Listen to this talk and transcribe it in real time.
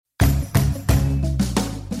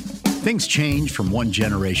Things change from one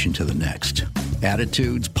generation to the next.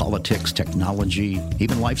 Attitudes, politics, technology,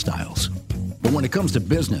 even lifestyles. But when it comes to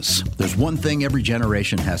business, there's one thing every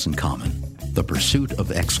generation has in common: the pursuit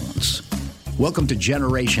of excellence. Welcome to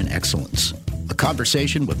Generation Excellence, a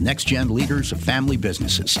conversation with next-gen leaders of family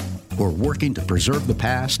businesses who are working to preserve the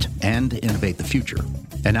past and innovate the future.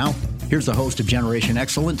 And now, here's the host of Generation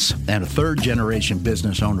Excellence and a third-generation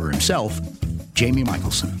business owner himself, Jamie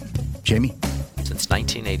Michelson. Jamie? Since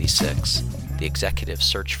 1986, the executive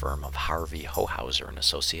search firm of Harvey Hohauser &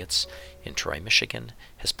 Associates in Troy, Michigan,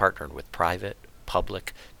 has partnered with private,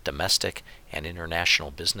 public, domestic, and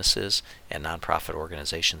international businesses and nonprofit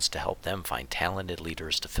organizations to help them find talented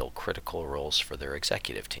leaders to fill critical roles for their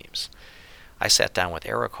executive teams. I sat down with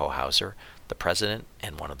Eric Hohauser, the president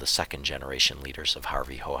and one of the second-generation leaders of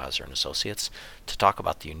Harvey Hohauser & Associates, to talk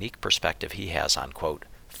about the unique perspective he has on, quote,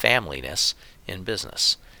 familyness in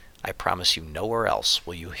business. I promise you nowhere else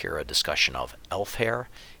will you hear a discussion of elf hair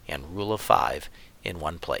and rule of five in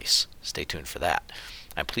one place. Stay tuned for that.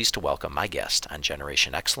 I'm pleased to welcome my guest on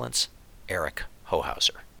Generation Excellence, Eric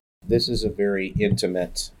Hohauser. This is a very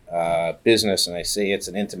intimate business, and I say it's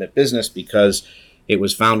an intimate business because it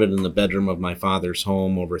was founded in the bedroom of my father's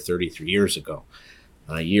home over 33 years ago.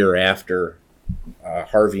 A year after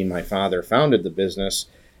Harvey, my father, founded the business,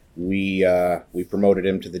 we promoted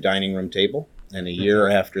him to the dining room table. And a year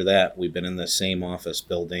after that, we've been in the same office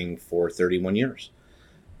building for 31 years.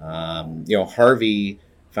 Harvey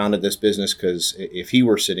founded this business because if he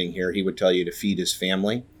were sitting here, he would tell you to feed his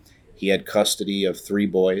family. He had custody of 3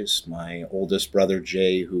 boys, my oldest brother,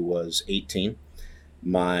 Jay, who was 18,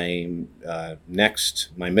 my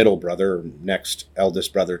middle brother, next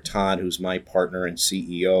eldest brother, Todd, who's my partner and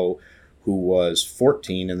CEO, who was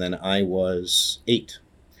 14, and then I was 8.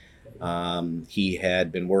 He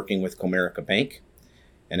had been working with Comerica Bank,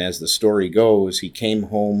 and as the story goes, he came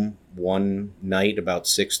home one night about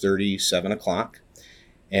 6:30, 7 o'clock,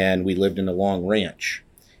 and we lived in a long ranch.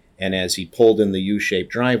 And as he pulled in the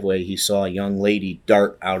U-shaped driveway, he saw a young lady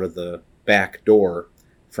dart out of the back door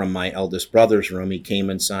from my eldest brother's room. He came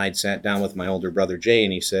inside, sat down with my older brother, Jay,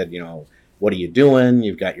 and he said, what are you doing?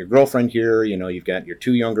 You've got your girlfriend here, you've got your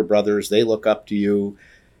 2 younger brothers. They look up to you.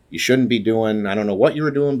 You shouldn't be doing, I don't know what you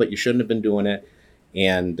were doing, but you shouldn't have been doing it.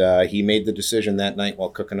 And he made the decision that night while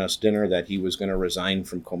cooking us dinner that he was going to resign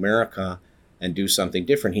from Comerica and do something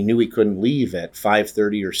different. He knew he couldn't leave at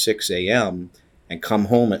 5:30 or 6 a.m. and come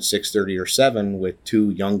home at 6:30 or 7 with 2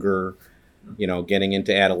 younger, getting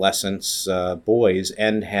into adolescence boys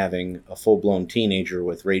and having a full-blown teenager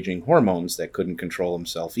with raging hormones that couldn't control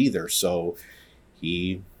himself either. So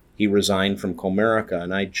he resigned from Comerica,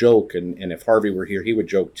 and I joke, and if Harvey were here, he would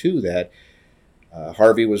joke too, that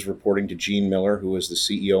Harvey was reporting to Gene Miller, who was the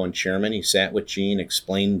CEO and chairman. He sat with Gene,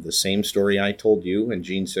 explained the same story I told you, and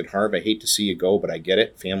Gene said, Harv, I hate to see you go, but I get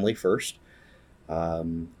it, family first.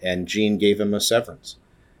 And Gene gave him a severance.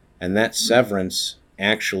 And that severance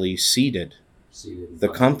actually seeded the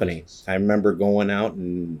company. I remember going out,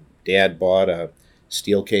 and Dad bought a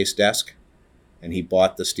steel case desk. And he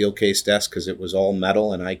bought the steel case desk because it was all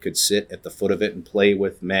metal, and I could sit at the foot of it and play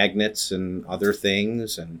with magnets and other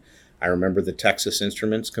things. And I remember the Texas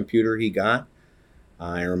Instruments computer he got.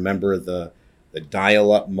 I remember the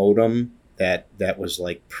dial-up modem that was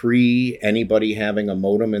like pre anybody having a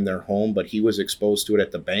modem in their home, but he was exposed to it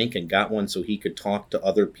at the bank and got one so he could talk to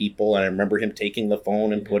other people. And I remember him taking the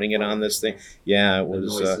phone and putting it on this thing. Yeah, it was.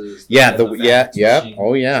 Noises,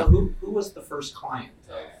 Oh yeah. So who was the first client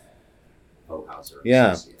of Hohauser?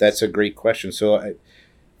 Yeah, that's a great question. So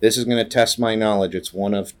this is going to test my knowledge. It's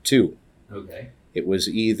one of 2. Okay. It was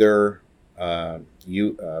either McLouth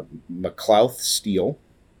Steel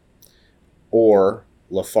or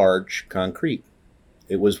Lafarge Concrete.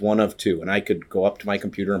 It was one of 2, and I could go up to my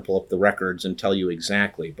computer and pull up the records and tell you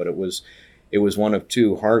exactly, but it was one of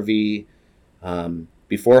 2. Harvey,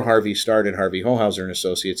 before Harvey started Harvey Hohauser &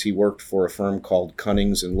 Associates, he worked for a firm called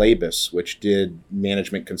Cunnings and Labus, which did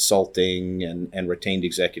management consulting and retained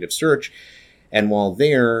executive search. And while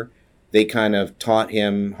there, they kind of taught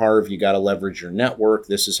him, Harv, you got to leverage your network.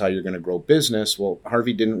 This is how you're going to grow business. Well,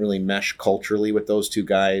 Harvey didn't really mesh culturally with those 2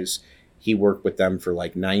 guys. He worked with them for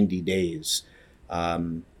like 90 days.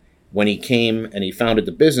 When he came and he founded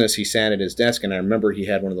the business, he sat at his desk, and I remember he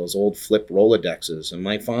had one of those old flip Rolodexes. And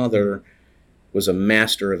my father was a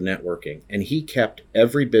master of networking, and he kept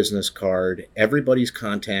every business card, everybody's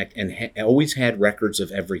contact, and always had records of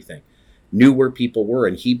everything, knew where people were.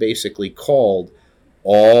 And he basically called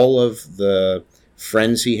all of the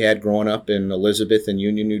friends he had growing up in Elizabeth and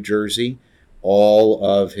Union, New Jersey, all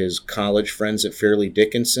of his college friends at Fairleigh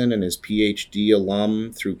Dickinson and his PhD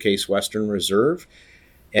alum through Case Western Reserve.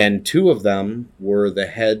 And two of them were the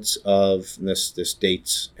heads of, and this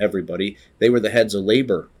dates everybody, they were the heads of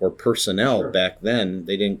labor or personnel. Sure. Back then.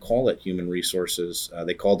 They didn't call it human resources.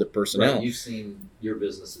 They called it personnel. Right. Your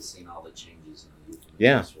business has seen all the changes in the youth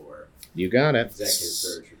Yeah. for You got it. executive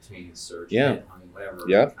search, retaining search, Yeah. headhunting, whatever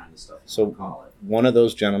Yep. kind of stuff you So want to call it. one of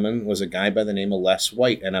those gentlemen was a guy by the name of Les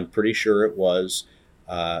White, and I'm pretty sure it was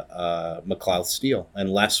McLeod Steele. And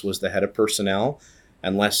Les was the head of personnel.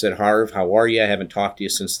 And Les said, Harv, how are you? I haven't talked to you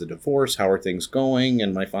since the divorce. How are things going?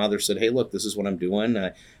 And my father said, hey, look, this is what I'm doing.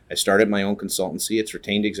 I started my own consultancy. It's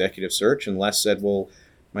Retained Executive Search. And Les said, well,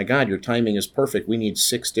 my God, your timing is perfect. We need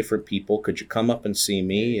 6 different people. Could you come up and see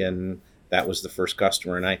me? And that was the first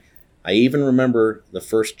customer. And I even remember the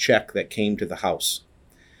first check that came to the house,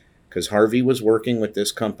 because Harvey was working with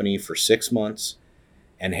this company for 6 months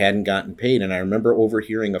and hadn't gotten paid. And I remember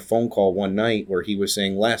overhearing a phone call one night where he was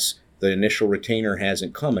saying, Les, the initial retainer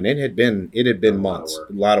hasn't come. And it had been months,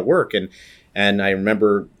 a lot of work. And I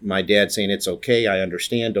remember my dad saying, it's okay, I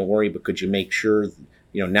understand, don't worry, but could you make sure,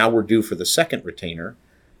 now we're due for the second retainer.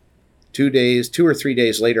 2 or 3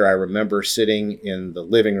 days later, I remember sitting in the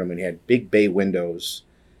living room, and he had big bay windows.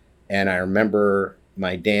 And I remember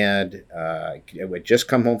my dad would just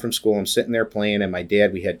come home from school. I'm sitting there playing, and my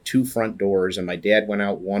dad, we had 2 front doors, and my dad went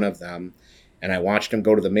out one of them, and I watched him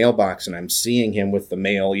go to the mailbox, and I'm seeing him with the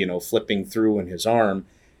mail, flipping through in his arm,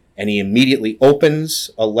 and he immediately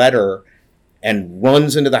opens a letter and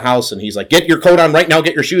runs into the house, and he's like, get your coat on right now,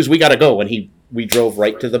 get your shoes, we got to go. And we drove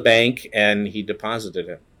right to the bank, and he deposited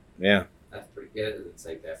it. Yeah. That's pretty good. It's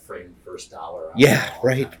like that framed first dollar. Yeah,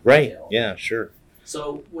 right. Yeah, sure.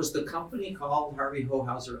 So was the company called Harvey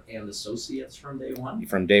Hohauser and Associates from day one?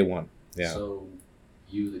 From day one, yeah. So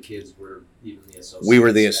you, the kids, were even the associates? We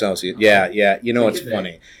were the associate. Yeah. It's Good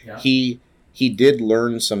funny. day. Yeah. He did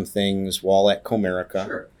learn some things while at Comerica,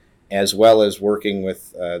 Sure. as well as working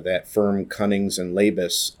with that firm Cunnings and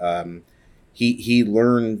Labus. He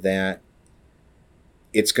learned that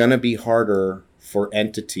it's going to be harder for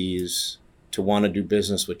entities to want to do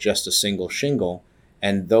business with just a single shingle.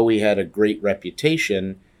 And though he had a great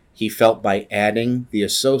reputation, he felt by adding the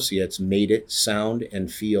associates made it sound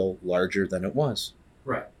and feel larger than it was.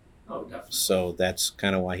 Right. Oh, definitely. So that's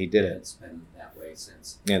kind of why he did it. It's been that way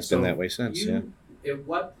since. Yeah, it's been that way since, yeah. At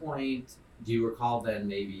what point do you recall then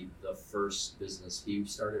maybe the first business he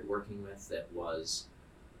started working with that was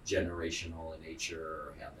generational in nature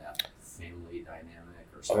or had that family dynamic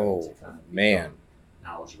or something to kind of man.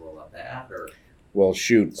 knowledgeable of that? Or Well,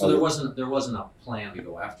 shoot. so there wasn't a plan to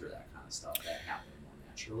go after that kind of stuff. That happened more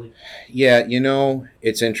naturally. Yeah,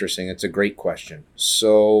 it's interesting. It's a great question.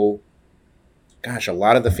 So, gosh, a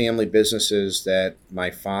lot of the family businesses that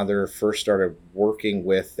my father first started working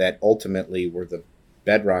with that ultimately were the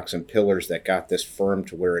bedrocks and pillars that got this firm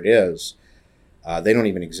to where it is, they don't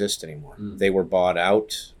even exist anymore. They were bought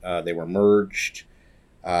out. They were merged.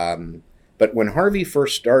 But when Harvey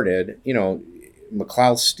first started,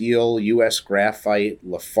 McLeod Steel, U.S. Graphite,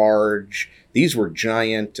 Lafarge, these were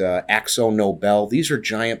giant, Akzo Nobel, these are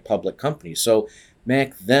giant public companies. So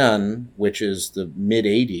back then, which is the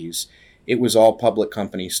mid-'80s, it was all public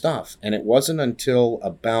company stuff. And it wasn't until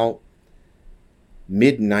about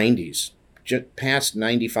mid-'90s, just past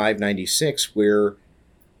 95, 96, where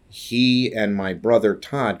he and my brother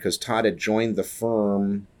Todd, because Todd had joined the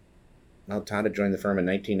firm in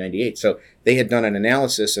 1998. So they had done an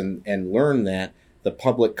analysis and learned that the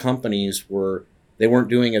public companies they weren't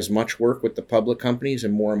doing as much work with the public companies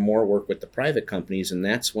and more work with the private companies. And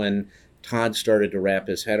that's when Todd started to wrap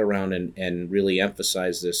his head around and really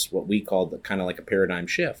emphasize this, what we called kind of like a paradigm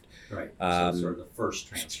shift. Right. So sort of the first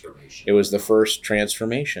transformation. It was the first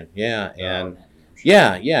transformation. Yeah. And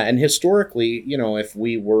historically, if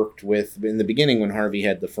we worked with, in the beginning when Harvey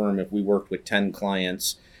had the firm, if we worked with 10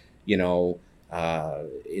 clients, in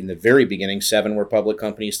the very beginning, 7 were public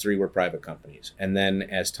companies, 3 were private companies. And then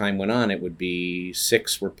as time went on, it would be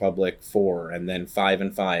 6 were public, 4, and then 5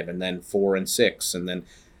 and 5, and then 4 and 6. And then,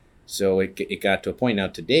 so it got to a point. Now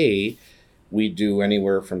today, we do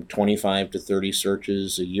anywhere from 25 to 30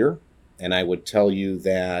 searches a year. And I would tell you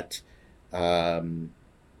that, 85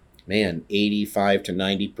 to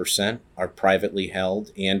 90% are privately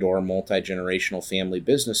held and or multi-generational family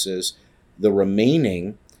businesses. The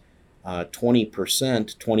remaining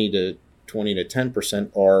 20%, 20 to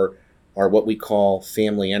 10% are what we call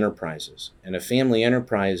family enterprises. And a family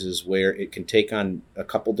enterprise is where it can take on a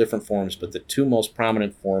couple different forms, but the 2 most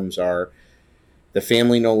prominent forms are the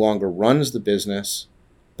family no longer runs the business,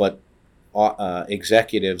 but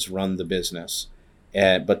executives run the business.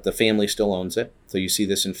 But the family still owns it. So you see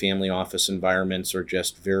this in family office environments or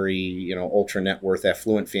just very, ultra net worth,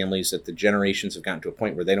 affluent families that the generations have gotten to a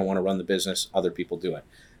point where they don't want to run the business. Other people do it.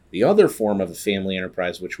 The other form of a family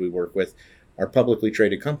enterprise, which we work with, are publicly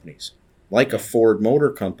traded companies, like a Ford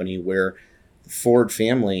Motor Company, where the Ford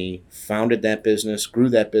family founded that business, grew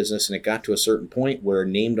that business, and it got to a certain point where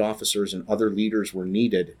named officers and other leaders were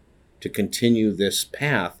needed to continue this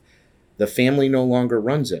path. The family no longer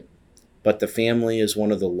runs it, but the family is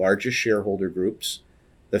one of the largest shareholder groups.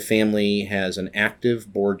 The family has an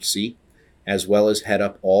active board seat, as well as head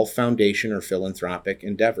up all foundation or philanthropic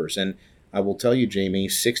endeavors. And I will tell you, Jamie,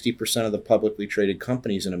 60% of the publicly traded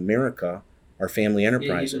companies in America are family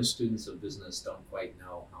enterprises. Even students of business don't quite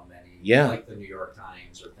know how many, Yeah. like the New York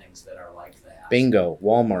Times or things that are like that. Bingo,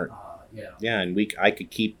 Walmart. Yeah. Yeah, and I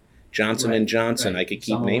could keep Johnson Right, and Johnson. right. I could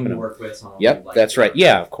keep Some naming we them. work with, some Yep, we like that's to right. work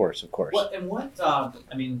Yeah, of course.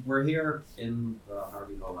 We're here in the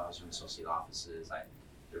Harvey Hohauser and Associate offices.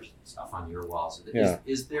 There's stuff on your walls. Yeah.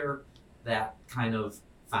 Is there that kind of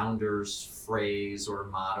founder's phrase or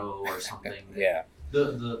motto or something? Yeah.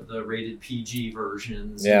 The rated PG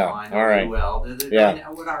versions. Yeah, I know all right. very well. Yeah.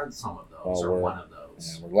 What are some of those, Well, or one of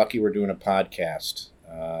those? Yeah, we're lucky we're doing a podcast.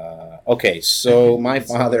 Okay, so my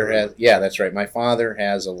father has, that's right. My father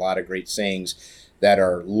has a lot of great sayings that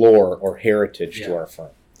are lore or heritage to our firm.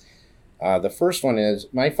 The first one is,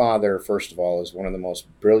 my father, first of all, is one of the most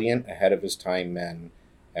brilliant, ahead of his time men.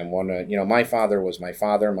 And my father was my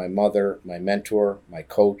father, my mother, my mentor, my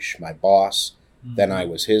coach, my boss. Mm-hmm. Then I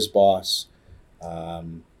was his boss.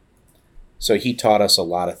 So he taught us a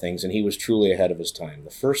lot of things, and he was truly ahead of his time. The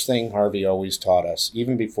first thing Harvey always taught us,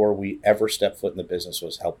 even before we ever stepped foot in the business,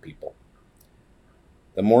 was help people.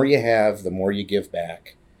 The more you have, the more you give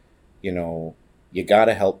back. You got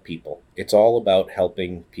to help people. It's all about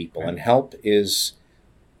helping people. And help is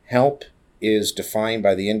defined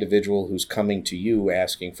by the individual who's coming to you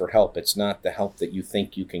asking for help. It's not the help that you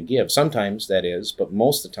think you can give. Sometimes that is, but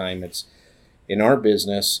most of the time it's in our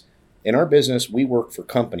business. In our business, we work for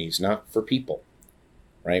companies, not for people,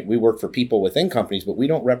 right? We work for people within companies, but we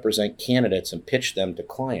don't represent candidates and pitch them to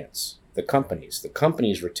clients, the companies. The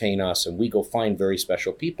companies retain us, and we go find very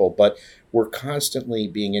special people, but we're constantly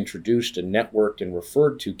being introduced and networked and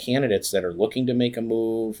referred to candidates that are looking to make a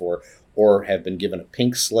move or have been given a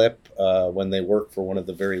pink slip when they work for one of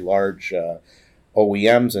the very large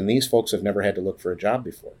OEMs, and these folks have never had to look for a job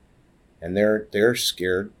before. And they're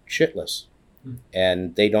scared shitless.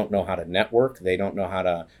 And they don't know how to network. They don't know how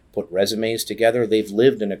to put resumes together. They've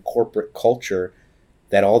lived in a corporate culture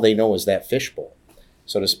that all they know is that fishbowl.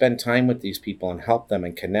 So to spend time with these people and help them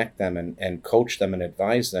and connect them and coach them and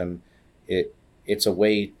advise them, it's a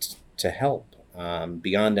way to help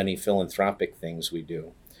beyond any philanthropic things we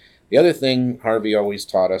do. The other thing Harvey always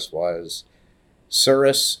taught us was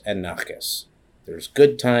Surus and Nachas. There's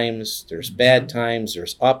good times, there's bad times,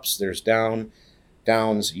 there's ups, there's downs.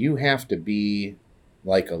 You have to be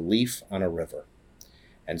like a leaf on a river.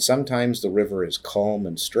 And sometimes the river is calm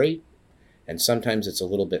and straight, and sometimes it's a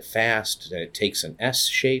little bit fast and it takes an S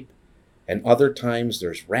shape, and other times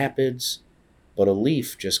there's rapids, but a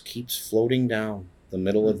leaf just keeps floating down the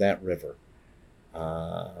middle of that river.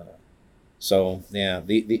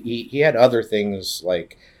 He had other things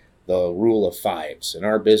like the rule of fives. In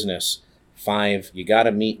our business, 5, you got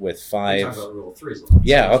to meet with 5. We talk about rule of threes a lot.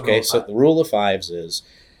 Yeah, okay. So the rule of 5s is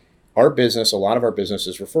a lot of our business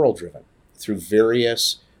is referral driven through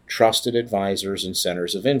various trusted advisors and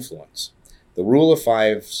centers of influence. The rule of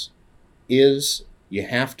 5s is you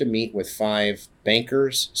have to meet with 5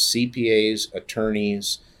 bankers, CPAs,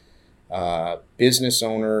 attorneys, business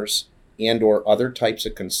owners, and or other types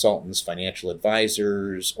of consultants, financial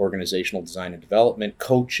advisors, organizational design and development,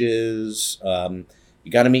 coaches.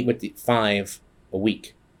 You got to meet with the 5 a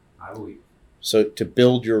week. So to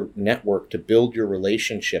build your network, to build your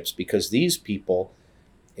relationships, because these people,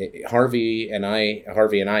 Harvey and I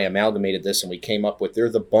amalgamated this, and we came up with, they're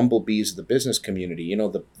the bumblebees of the business community.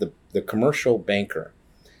 The commercial banker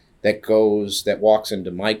that walks into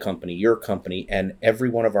my company, your company, and every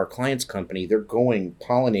one of our clients' company, they're going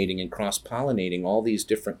pollinating and cross-pollinating all these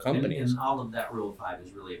different companies. And all of that rule of 5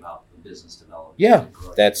 is really about the business development. Yeah,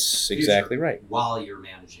 that's exactly right. While you're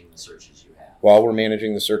managing the searches you have. While we're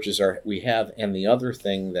managing the searches we have. And the other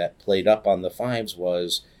thing that played up on the 5s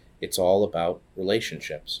was it's all about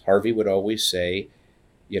relationships. Harvey would always say,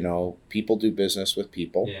 people do business with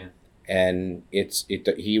people. Yeah. And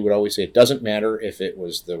he would always say, it doesn't matter if it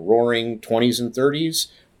was the roaring 20s and 30s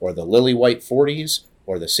or the lily white 40s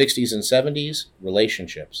or the 60s and 70s,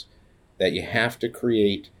 relationships. That you have to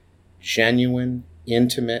create genuine,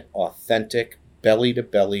 intimate, authentic,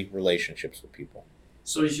 belly-to-belly relationships with people.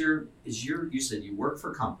 So you said you work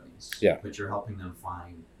for companies, Yeah. but you're helping them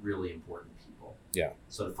find really important people. Yeah.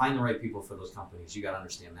 So to find the right people for those companies, you got to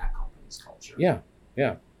understand that company's culture. Yeah.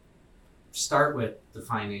 Start with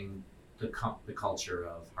defining the culture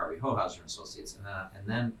of Harvey Hohauser and Associates, and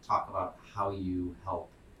then talk about how you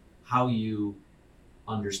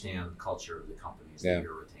understand the culture of the companies that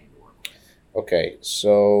you're retained to work with. Okay,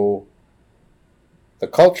 so the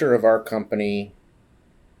culture of our company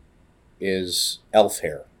is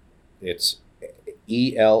Elfhair. It's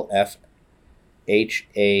ELFHAIR.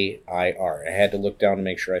 I had to look down to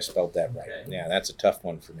make sure I spelled that right. Okay. Yeah, that's a tough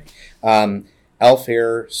one for me.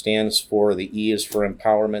 Elfhair stands for, the E is for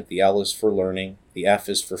empowerment, the L is for learning, the F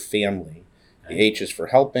is for family, the H is for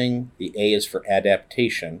helping, the A is for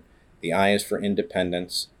adaptation, the I is for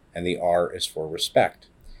independence, and the R is for respect.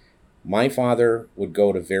 My father would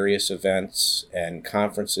go to various events and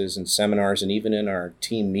conferences and seminars and even in our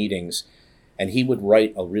team meetings, and he would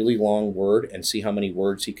write a really long word and see how many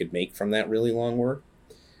words he could make from that really long word.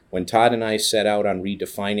 When Todd and I set out on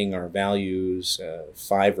redefining our values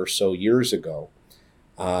 5 or so years ago,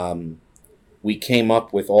 we came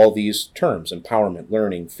up with all these terms: empowerment,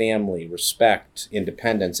 learning, family, respect,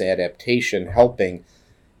 independence, adaptation, helping.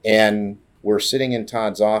 And we're sitting in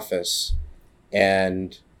Todd's office,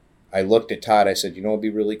 and I looked at Todd. I said, you know what would be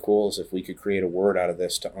really cool is if we could create a word out of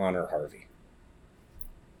this to honor Harvey.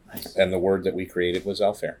 Nice. And the word that we created was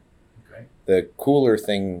Elfhair. Okay. The cooler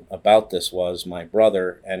thing about this was my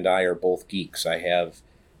brother and I are both geeks. I have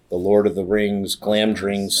the Lord of the Rings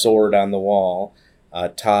Glamdring sword on the wall.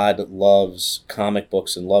 Todd loves comic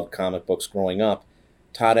books and loved comic books growing up.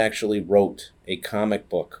 Todd actually wrote a comic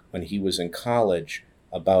book when he was in college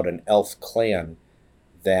about an elf clan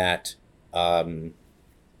that...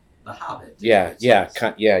 The Hobbit. Yeah,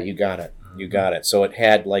 you got it. You got it. So it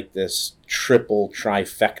had like this triple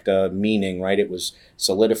trifecta meaning, right? It was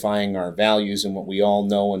solidifying our values and what we all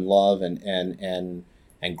know and love and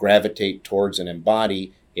gravitate towards and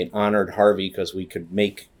embody. It honored Harvey because we could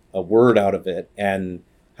make a word out of it, and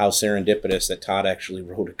how serendipitous that Todd actually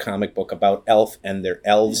wrote a comic book about elves and their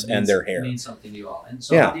hair. It means something to you all. And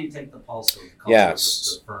so how do you take the pulse of the culture of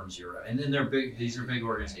the firms you're at? And then they're big. These are big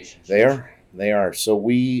organizations. They are. So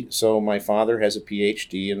my father has a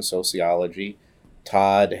PhD in sociology.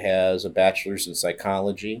 Todd has a bachelor's in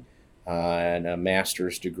psychology and a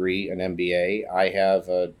master's degree, an MBA. I have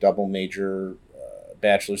a double major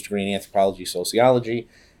bachelor's degree in anthropology, sociology,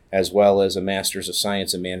 as well as a master's of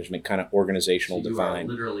science and management, kind of organizational design.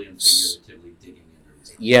 You are literally and figuratively digging into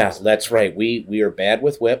this. Yeah, that's right. We are bad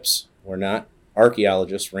with whips. We're not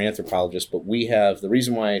archaeologists, we're anthropologists, but we have, the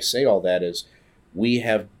reason why I say all that is we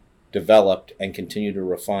have developed and continue to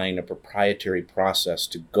refine a proprietary process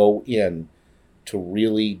to go in to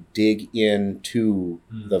really dig into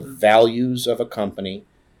the values of a company,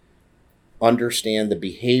 understand the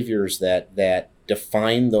behaviors that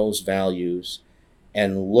define those values,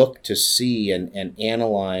 and look to see and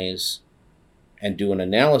analyze and do an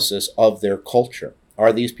analysis of their culture.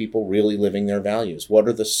 Are these people really living their values? What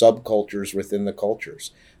are the subcultures within the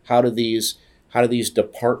cultures? How do these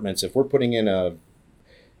departments, if we're putting in a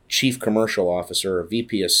chief commercial officer or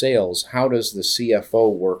VP of sales, how does the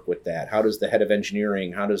CFO work with that? How does the head of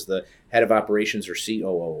engineering, how does the head of operations or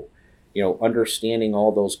COO? Understanding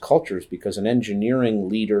all those cultures, because an engineering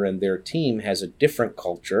leader and their team has a different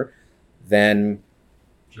culture than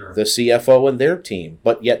the CFO and their team,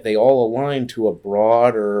 but yet they all align to a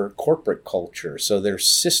broader corporate culture. So there's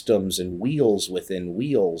systems and wheels within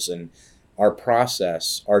wheels, and our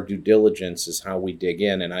process, our due diligence is how we dig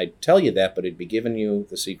in. And I'd tell you that, but it'd be giving you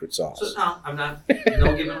the secret sauce. So no, I'm not.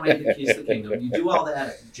 No giving away the keys to the kingdom. You do all that.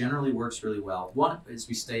 It generally works really well. One is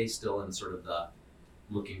we stay still in sort of the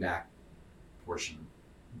looking back portion.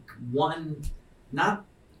 One, not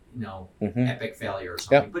epic failure or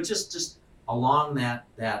something, but just along that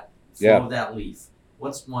flow of that leaf.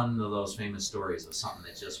 What's one of those famous stories of something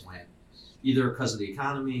that just went either because of the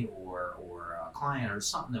economy or a client or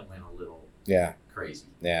something that went a little crazy?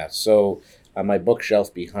 Yeah. So on my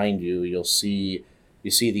bookshelf behind you, you see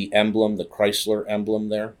the emblem, the Chrysler emblem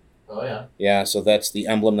there. Oh yeah. Yeah. So that's the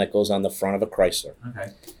emblem that goes on the front of a Chrysler.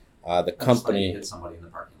 Okay. The company. Like hit somebody in the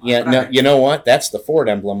parking lot. Yeah. No. You know what? That's the Ford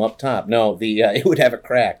emblem up top. No, it would have a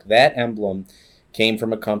crack. That emblem came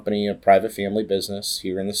from a company, a private family business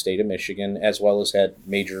here in the state of Michigan, as well as had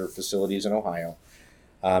major facilities in Ohio.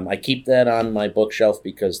 I keep that on my bookshelf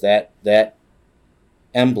because that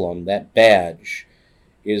emblem, that badge,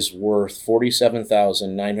 is worth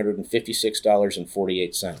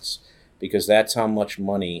 $47,956.48, because that's how much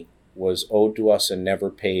money was owed to us and never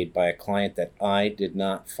paid by a client that I did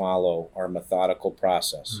not follow our methodical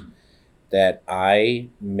process. that I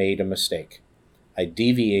made a mistake. I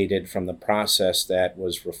deviated from the process that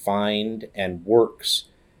was refined and works,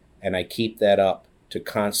 and I keep that up to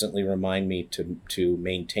constantly remind me to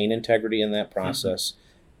maintain integrity in that process,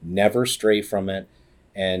 never stray from it.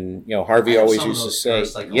 And Harvey always used to say,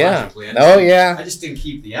 I just didn't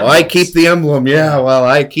keep the emblem. Well, I keep the emblem, well,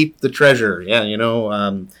 I keep the treasure.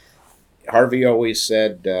 Harvey always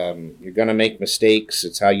said, you're going to make mistakes.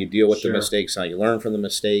 It's how you deal with the mistakes, how you learn from the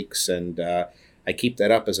mistakes. And I keep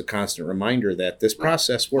that up as a constant reminder that this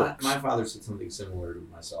process works. My father said something similar to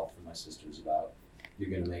myself and my sisters about, you're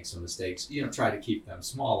going to make some mistakes. Try to keep them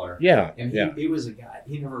smaller. Yeah. And he was a guy,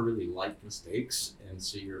 he never really liked mistakes. And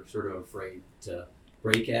so you're sort of afraid to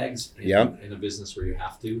break eggs in a business where you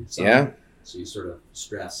have to. So you sort of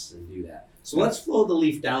stress and do that. So let's flow the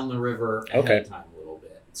leaf down the river ahead of time a little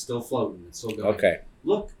bit. It's still floating. It's still going. Okay.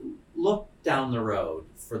 Look down the road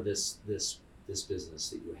for this business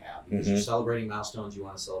that you have, because you're celebrating milestones. You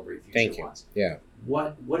want to celebrate future ones. Yeah.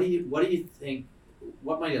 What do you think?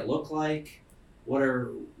 What might it look like? What are,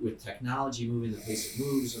 with technology moving the pace it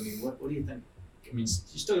moves? I mean, what do you think? I mean, you're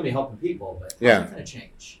still gonna be helping people, but how's it gonna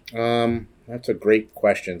change? That's a great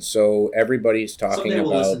question. So everybody's talking Someday about.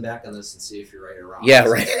 We'll listen back on this and see if you're right or wrong. Yeah,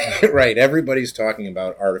 right, right. Everybody's talking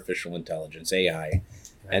about artificial intelligence, AI,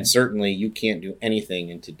 and certainly you can't do anything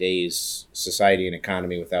in today's society and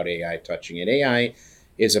economy without AI touching it. AI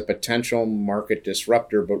is a potential market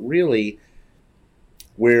disruptor, but really,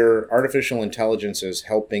 where artificial intelligence is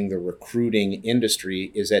helping the recruiting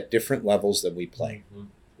industry is at different levels that we play. Mm-hmm.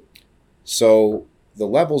 So the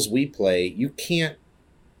levels we play, you can't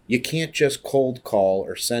just cold call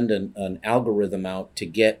or send an algorithm out to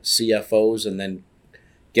get CFOs and then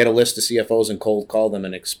get a list of CFOs and cold call them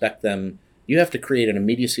and expect them. You have to create an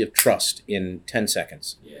immediacy of trust in 10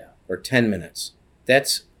 seconds or 10 minutes.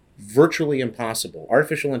 That's virtually impossible.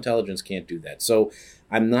 Artificial intelligence can't do that. So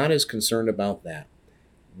I'm not as concerned about that.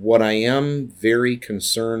 What I am very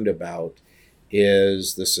concerned about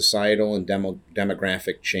is the societal and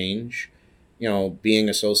demographic change. Being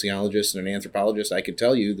a sociologist and an anthropologist, I can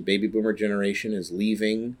tell you the baby boomer generation is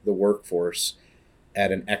leaving the workforce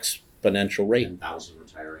at an exponential rate. 10,000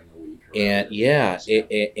 retiring a week.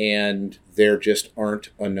 And there just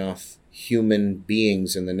aren't enough human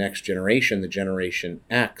beings in the next generation, the Generation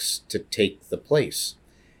X, to take the place,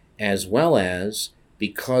 as well as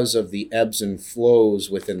because of the ebbs and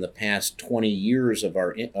flows within the past 20 years of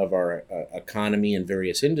our economy and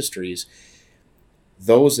various industries.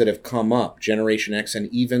 Those that have come up, Generation X,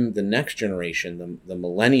 and even the next generation, the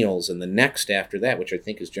millennials, and the next after that, which I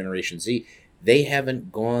think is Generation Z, they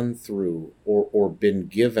haven't gone through or been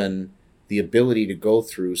given the ability to go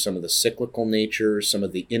through some of the cyclical natures, some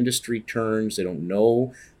of the industry turns. They don't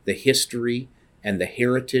know the history and the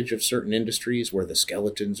heritage of certain industries where the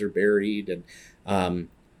skeletons are buried. And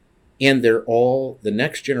they're all, the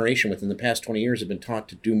next generation within the past 20 years have been taught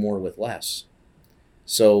to do more with less.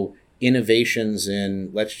 So innovations in,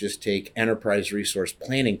 let's just take enterprise resource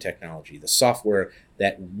planning technology, the software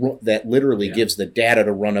that literally gives the data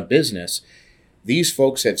to run a business. These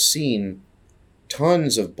folks have seen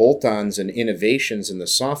tons of bolt-ons and innovations in the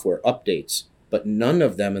software updates, but none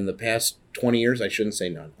of them in the past 20 years, I shouldn't say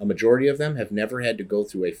none, a majority of them have never had to go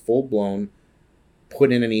through a full-blown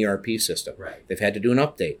put in an ERP system. Right. They've had to do an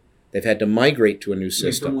update. They've had to migrate to a new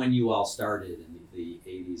system. From when you all started in the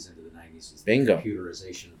 80s into the 90s, Bingo. The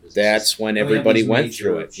computerization of business. That's when everybody went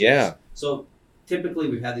through it. Yeah. So typically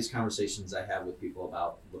we've had these conversations I have with people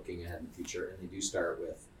about looking ahead in the future, and they do start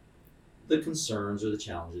with the concerns or the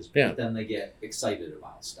challenges, but then they get excited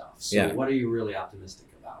about stuff. So what are you really optimistic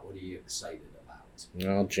about? What are you excited about?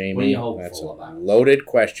 Well, Jamie, what are you hopeful that's a about? loaded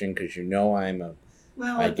question, because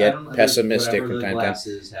I get pessimistic from time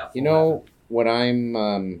to time.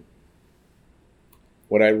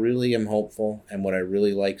 What I really am hopeful and what I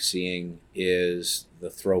really like seeing is the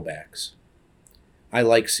throwbacks. I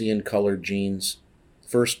like seeing colored jeans.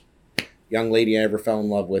 First young lady I ever fell in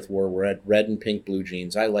love with wore red and pink blue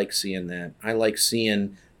jeans. I like seeing that. I like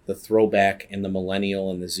seeing the throwback and the millennial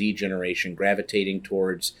and the Z generation gravitating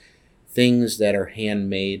towards things that are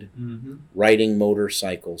handmade, riding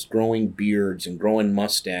motorcycles, growing beards and growing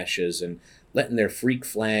mustaches and letting their freak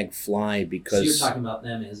flag fly because... So you're talking about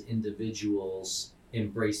them as individuals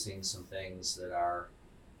embracing some things that are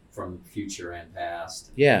from future and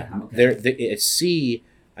past. Yeah.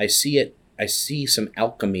 I see some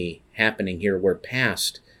alchemy happening here where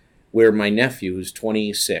my nephew, who's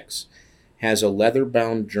 26, has a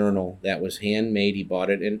leather-bound journal that was handmade. He bought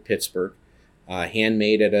it in Pittsburgh,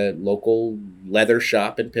 handmade at a local leather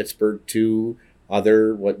shop in Pittsburgh. Two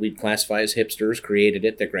other, what we'd classify as hipsters, created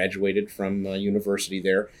it that graduated from university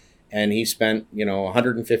there. and he spent,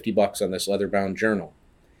 $150 on this leather-bound journal.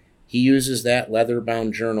 He uses that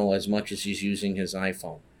leather-bound journal as much as he's using his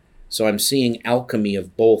iPhone. So I'm seeing alchemy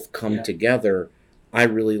of both come together. I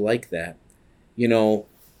really like that.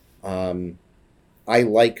 I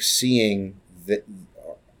like seeing that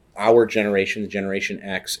our generation, the Generation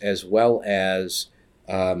X, as well as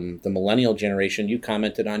the millennial generation. You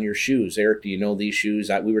commented on your shoes. Eric, do you know these shoes?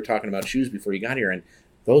 We were talking about shoes before you got here, and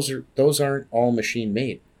those aren't all machine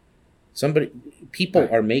made. People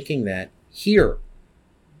are making that here.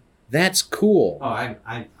 That's cool. Oh, I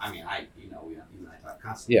mean, you and I talk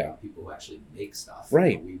constantly about people who actually make stuff.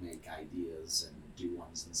 Right. We make ideas and do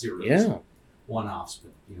ones and zeros. Yeah. One-offs,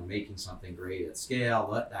 but making something great at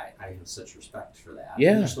scale. I have such respect for that.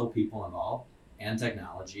 Yeah. And there's still people involved, and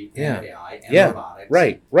technology, and AI, and robotics.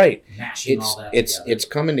 Right. Mashing all that together. It's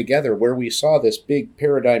coming together where we saw this big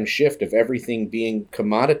paradigm shift of everything being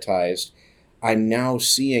commoditized. I'm now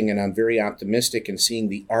seeing, and I'm very optimistic in seeing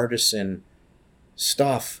the artisan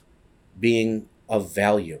stuff being of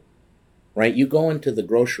value. Right? You go into the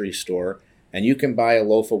grocery store and you can buy a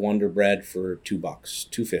loaf of Wonder Bread for $2,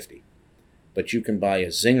 $2.50. But you can buy a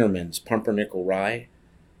Zingerman's Pumpernickel Rye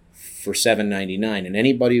for $7.99. And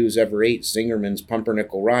anybody who's ever ate Zingerman's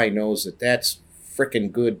Pumpernickel Rye knows that that's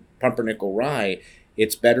frickin' good pumpernickel rye.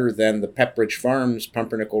 It's better than the Pepperidge Farms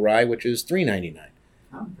Pumpernickel Rye, which is $3.99.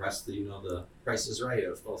 I'm impressed that you know the Price is Right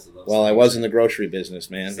of both of those. Well, I was in the grocery business,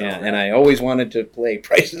 man. So, and I always wanted to play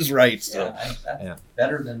Price is Right. So. That's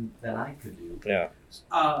better than I could do. Yeah.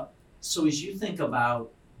 So as you think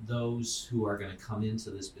about those who are going to come into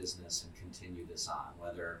this business and continue this on,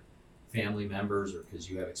 whether family members or because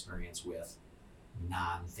you have experience with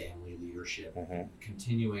non-family leadership,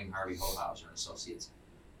 continuing Harvey Hohauser and Associates,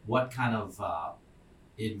 what kind of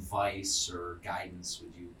advice or guidance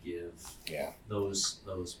would you give those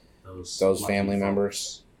family folks?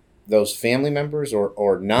 members? Those family members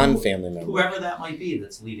or non-family members? Whoever that might be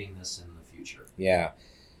that's leading this in the future. Yeah.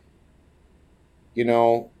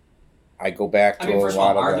 I go back to first a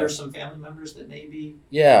lot of all, of are there some family members that may be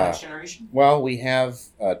next generation? Well, we have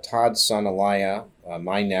Todd's son, Elia,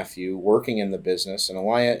 my nephew, working in the business, and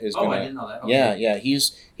Elia is going to... I didn't know that. Okay. Yeah,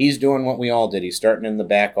 he's doing what we all did. He's starting in the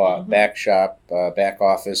back shop, back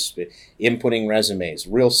office, inputting resumes,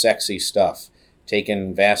 real sexy stuff,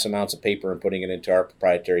 taking vast amounts of paper and putting it into our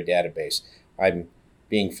proprietary database. I'm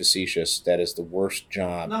being facetious. That is the worst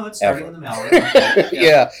job No, it's starting ever. in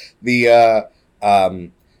the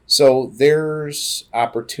mail. So there's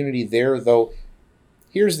opportunity there, though.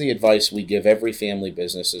 Here's the advice we give every family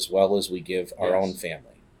business as well as we give our own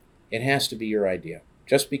family. It has to be your idea.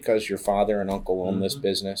 Just because your father and uncle own this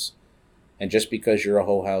business, and just because you're a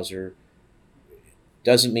Hohauser,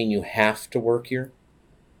 doesn't mean you have to work here,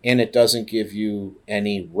 and it doesn't give you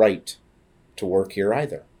any right to work here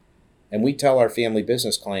either. And we tell our family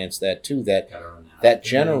business clients that too, that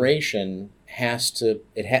generation has to,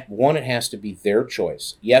 it has to be their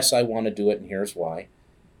choice. Yes, I want to do it, and here's why.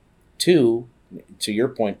 Two, to your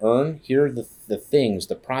point, here are the things,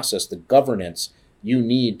 the process, the governance you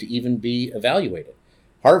need to even be evaluated.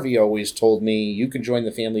 Harvey always told me, you can join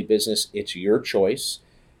the family business, it's your choice.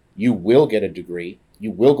 You will get a degree.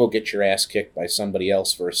 You will go get your ass kicked by somebody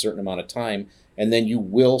else for a certain amount of time, and then you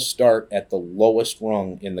will start at the lowest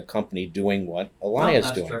rung in the company doing what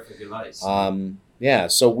Elias doing. That's perfect advice.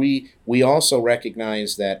 So we also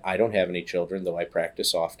recognize that I don't have any children, though I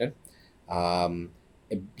practice often.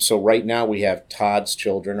 So right now we have Todd's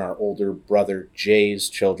children, our older brother Jay's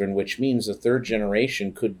children, which means the third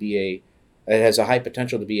generation it has a high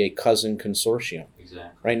potential to be a cousin consortium. Exactly.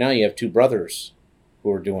 Right now you have two brothers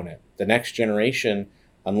who are doing it. The next generation,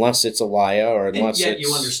 unless it's Elia or unless and yet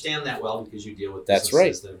you understand that well because you deal with That's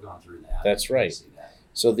businesses right. that have gone through that. That's right. That.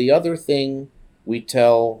 So the other thing we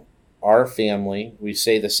tell our family, we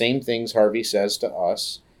say the same things Harvey says to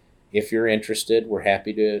us. If you're interested, we're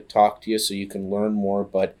happy to talk to you so you can learn more,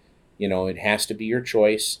 but it has to be your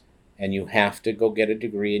choice, and you have to go get a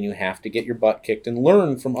degree, and you have to get your butt kicked and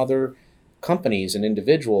learn from other companies and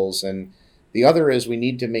individuals. And the other is we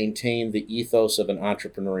need to maintain the ethos of an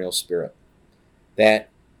entrepreneurial spirit. That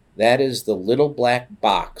is the little black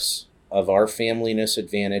box of our familyness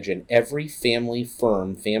advantage, and every family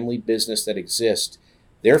firm, family business that exists,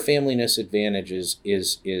 their familyness advantage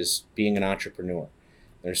is being an entrepreneur.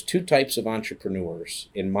 There's two types of entrepreneurs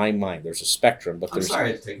in my mind. There's a spectrum, but I'm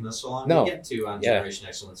sorry it's taken us so long to get to on Generation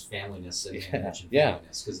Excellence, familyness, advantage, and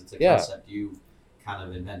familyness, because it's a concept you kind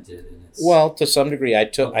of invented, and it's to some degree. I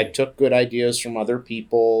took good ideas from other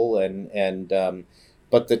people,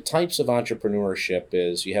 but the types of entrepreneurship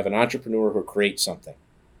is you have an entrepreneur who creates something,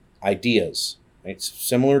 ideas, It's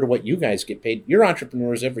similar to what you guys get paid. You're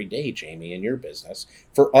entrepreneurs every day, Jamie, in your business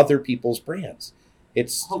for other people's brands.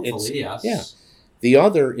 Hopefully, yes. Yeah. The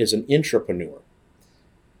other is an intrapreneur.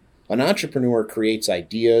 An entrepreneur creates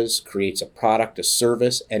ideas, creates a product, a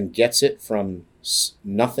service, and gets it from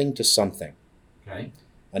nothing to something. Okay.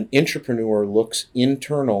 An intrapreneur looks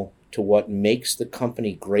internal to what makes the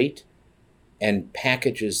company great and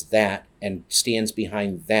packages that and stands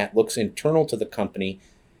behind that, looks internal to the company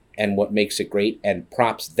and what makes it great and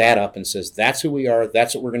props that up and says, that's who we are,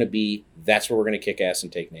 that's what we're going to be, that's where we're going to kick ass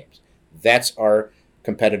and take names. That's our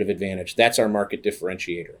competitive advantage. That's our market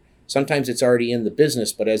differentiator. Sometimes it's already in the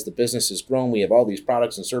business, but as the business has grown, we have all these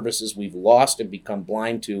products and services we've lost and become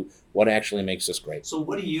blind to what actually makes us great. So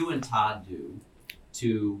what do you and Todd do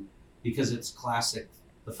because it's classic,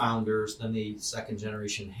 the founders, then the second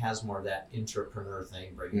generation has more of that intrapreneur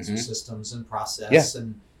thing, bringing some systems and process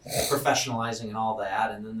and professionalizing and all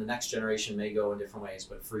that, and then the next generation may go in different ways.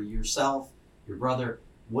 But for yourself, your brother,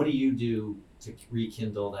 what do you do to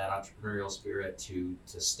rekindle that entrepreneurial spirit to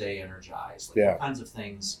stay energized? What kinds of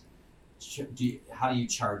things how do you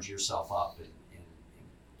charge yourself up and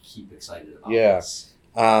keep excited about this?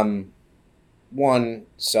 One,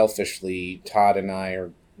 selfishly, Todd and I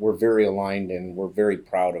we're very aligned and we're very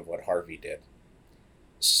proud of what Harvey did.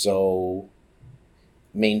 So,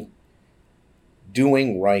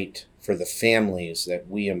 doing right for the families that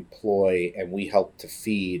we employ and we help to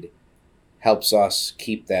feed helps us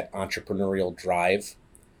keep that entrepreneurial drive.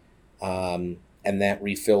 And that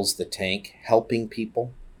refills the tank. Helping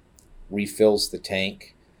people refills the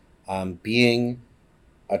tank. Being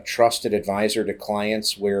a trusted advisor to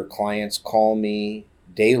clients where clients call me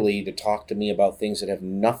daily to talk to me about things that have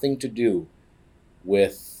nothing to do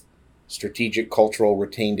with strategic, cultural,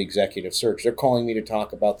 retained executive search. They're calling me to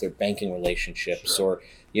talk about their banking relationships or,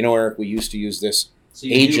 Eric, we used to use this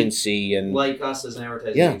agency and like us as an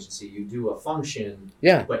advertising agency, you do a function,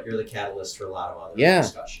 but you're the catalyst for a lot of other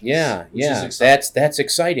discussions. That's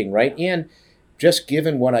exciting, right? And just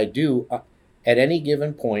given what I do, at any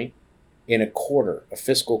given point in a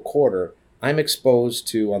fiscal quarter, I'm exposed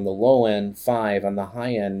to, on the low end, 5, on the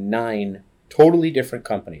high end, 9 totally different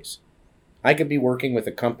companies. I could be working with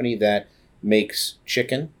a company that makes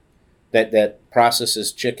chicken, that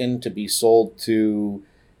processes chicken to be sold to,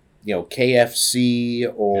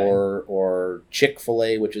 KFC or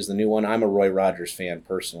Chick-fil-A, which is the new one. I'm a Roy Rogers fan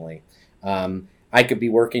personally. I could be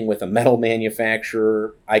working with a metal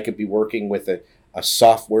manufacturer. I could be working with a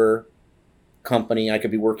software company. I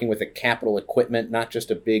could be working with a capital equipment, not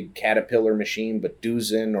just a big Caterpillar machine, but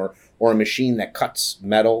Doosan or a machine that cuts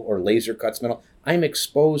metal or laser cuts metal. I'm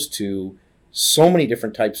exposed to so many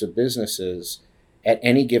different types of businesses at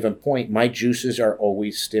any given point. My juices are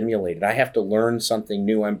always stimulated. I have to learn something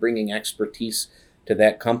new. I'm bringing expertise to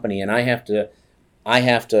that company, and I have to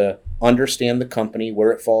understand the company,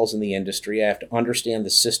 where it falls in the industry. I have to understand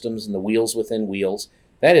the systems and the wheels within wheels.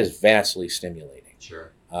 That is vastly stimulating.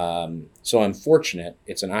 Sure. So I'm fortunate.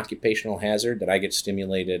 It's an occupational hazard that I get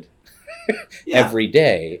stimulated every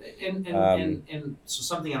day. And so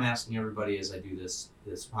something I'm asking everybody as I do this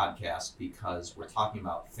podcast, because we're talking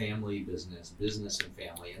about family business and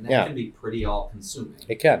family, and that can be pretty all-consuming.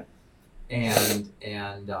 It can. And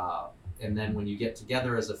then when you get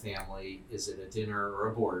together as a family, is it a dinner or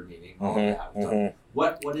a board meeting? All that. So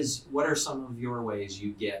what are some of your ways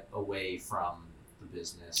you get away from the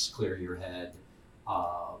business, clear your head,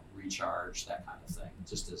 recharge, that kind of thing,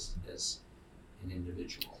 just as an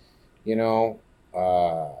individual?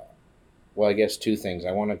 Well, I guess 2 things.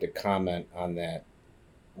 I wanted to comment on that.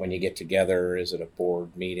 When you get together, is it a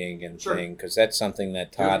board meeting and thing? Because that's something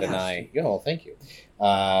that Todd and I... thank you.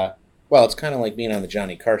 Well, it's kind of like being on the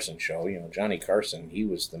Johnny Carson show. Johnny Carson, he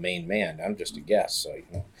was the main man. I'm just a guest, so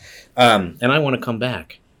and I want to come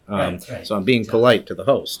back. So I'm being polite to the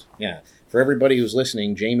host. Yeah. For everybody who's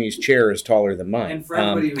listening, Jamie's chair is taller than mine. And for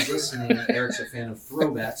everybody who's listening, Eric's a fan of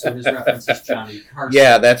Throwback, so his reference is Johnny Carson.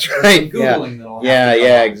 Yeah, that's right.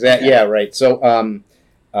 Exactly. Yeah, right. So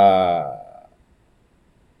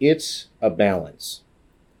it's a balance.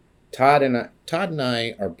 Todd and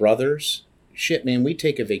I are brothers. Shit, man, we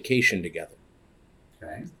take a vacation together.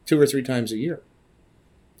 Okay. 2 or 3 times a year.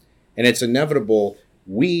 And it's inevitable.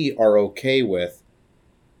 We are okay with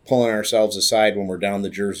pulling ourselves aside when we're down the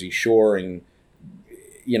Jersey Shore and,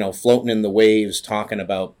 floating in the waves, talking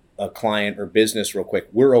about a client or business real quick.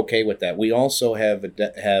 We're okay with that. We also have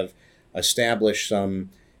established some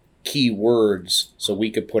key words so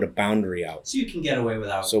we could put a boundary out. So you can get away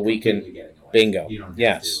without getting away. Bingo. You don't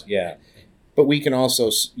have to. But we can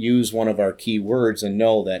also use one of our key words and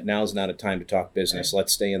know that now's not a time to talk business. Right.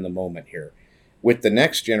 Let's stay in the moment here. With the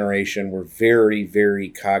next generation, we're very, very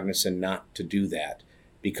cognizant not to do that,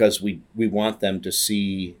 because we want them to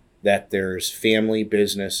see that there's family,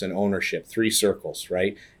 business, and ownership, 3 circles,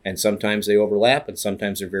 right? And sometimes they overlap, and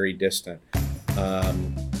sometimes they're very distant.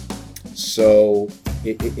 So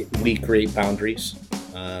we create boundaries.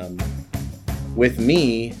 With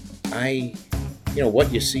me,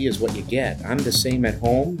 what you see is what you get. I'm the same at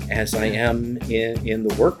home as I am in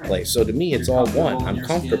the workplace. So to me, it's all one. I'm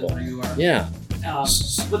comfortable. Yeah.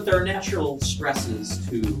 But there are natural stresses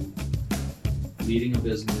to leading a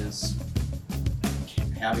business,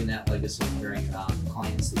 having that legacy, carrying it on,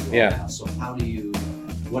 clients that you all have. So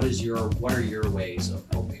what are your ways of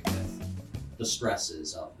coping with the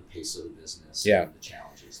stresses of the pace of the business and the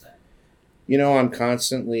challenges that? I'm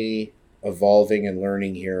constantly evolving and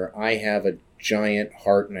learning here. I have a giant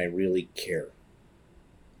heart and I really care.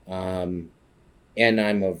 And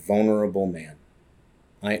I'm a vulnerable man.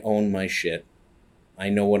 I own my shit. I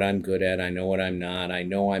know what I'm good at. I know what I'm not. I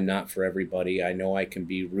know I'm not for everybody. I know I can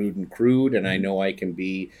be rude and crude, and I know I can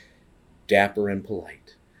be dapper and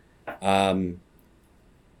polite.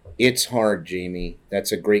 It's hard, Jamie.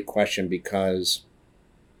 That's a great question, because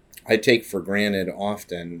I take for granted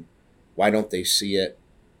often, why don't they see it?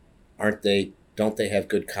 Don't they have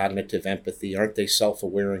good cognitive empathy? Aren't they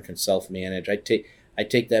self-aware and can self-manage? I take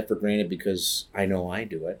that for granted because I know I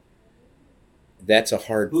do it. That's a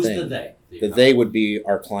hard thing. Who's the they? The they would be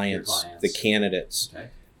our clients, the candidates.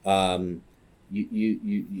 Okay.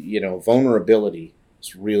 Vulnerability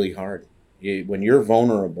is really hard. When you're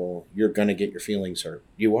vulnerable, you're going to get your feelings hurt.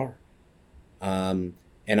 You are. And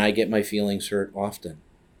I get my feelings hurt often.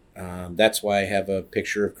 That's why I have a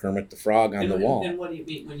picture of Kermit the Frog on the wall. And what do you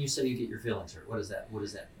mean when you say you get your feelings hurt? What does that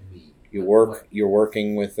mean? You're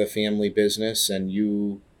working with a family business, and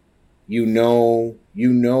you know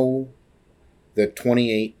the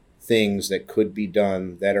 28 things that could be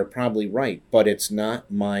done that are probably right, but it's not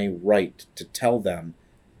my right to tell them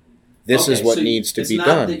this is what needs to be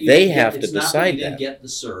done. They have to decide that. You didn't get the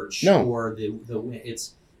search or the win.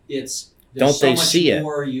 It's don't they see it? So much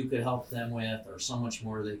more you could help them with, or so much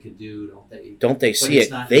more they could do. Don't they see it?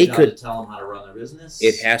 It's not they your could job to tell them how to run their business.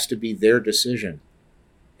 It has to be their decision.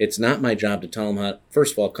 It's not my job to tell them how.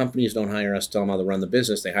 First of all, companies don't hire us to tell them how to run the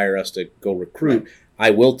business. They hire us to go recruit. Right. I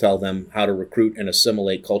will tell them how to recruit and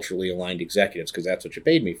assimilate culturally aligned executives, because that's what you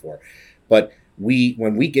paid me for. But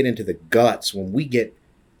when we get into the guts, when we get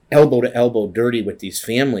elbow to elbow dirty with these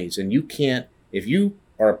families, and you can't, if you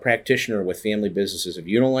are a practitioner with family businesses, if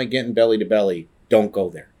you don't like getting belly to belly, don't go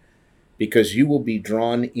there, because you will be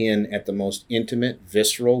drawn in at the most intimate,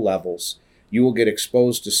 visceral levels. You will get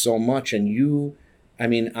exposed to so much, and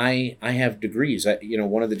I have degrees.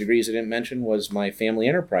 One of the degrees I didn't mention was my family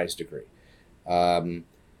enterprise degree. I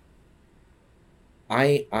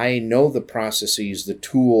know the processes, the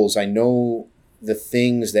tools, I know the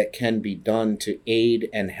things that can be done to aid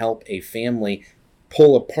and help a family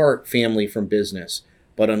pull apart family from business.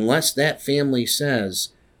 But unless that family says,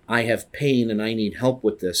 I have pain and I need help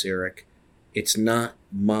with this, Eric, it's not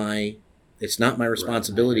my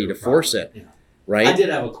responsibility to force it. Yeah. Right? I did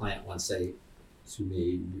have a client once say to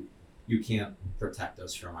me, you can't protect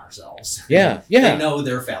us from ourselves. Yeah. They know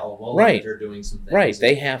they're fallible. Right. They're doing some things. Right.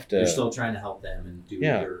 They have to. You're still trying to help them and do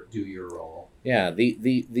your role. Yeah.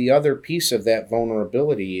 The other piece of that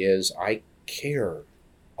vulnerability is I care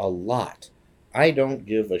a lot. I don't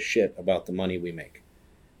give a shit about the money we make.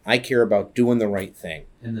 I care about doing the right thing.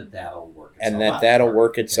 And that'll work itself out. And that'll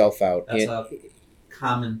work itself out. That's a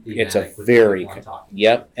common thematic. It's a very,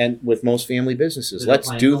 and with most family businesses, let's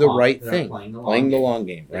do the right thing. Playing the long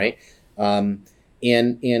game, right? And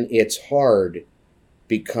it's hard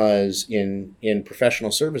because in professional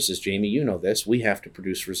services, Jamie, you know this, we have to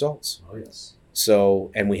produce results. Oh, yes. So,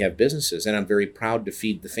 and we have businesses, and I'm very proud to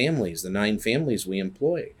feed the families, the 9 families we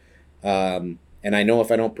employ. And I know if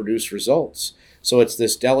I don't produce results. So it's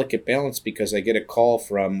this delicate balance, because I get a call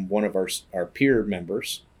from one of our peer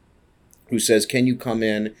members who says, can you come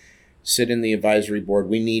in, sit in the advisory board?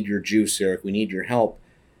 We need your juice, Eric. We need your help.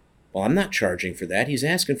 Well, I'm not charging for that. He's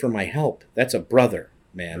asking for my help. That's a brother,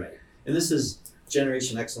 man. Right. And this is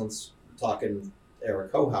Generation Excellence, talking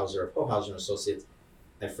Eric Hohauser of Hohauser & Associates.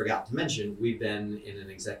 I forgot to mention, we've been in an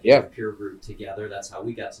executive peer group together. That's how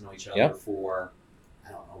we got to know each other for,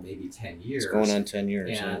 I don't know, maybe 10 years. It's going on 10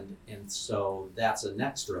 years. And so that's an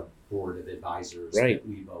extra board of advisors right. that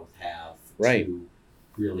we both have right. to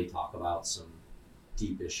really talk about some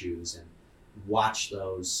deep issues and watch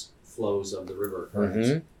those flows of the river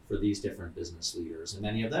current for these different business leaders. And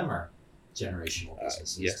many of them are generational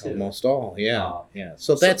businesses too. Almost all.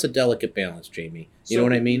 So that's a delicate balance, Jamie. You know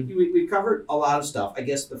what I mean? We covered a lot of stuff. I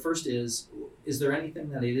guess the first is, is there anything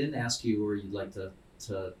that I didn't ask you or you'd like to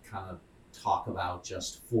kind of talk about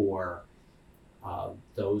just for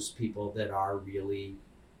those people that are really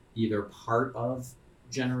either part of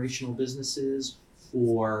generational businesses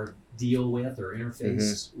or deal with or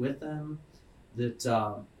interface with them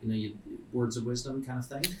that, words of wisdom kind of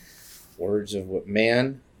thing? Words of what?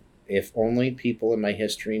 Man, if only people in my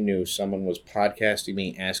history knew someone was podcasting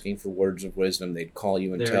me asking for words of wisdom, they'd call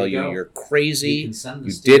you and tell you you're crazy. You can send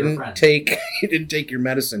this to You your friend. didn't take your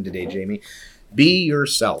medicine today, Jamie. Be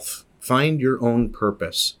yourself. Find your own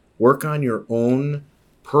purpose. Work on your own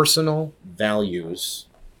personal values.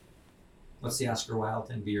 What's the Oscar Wilde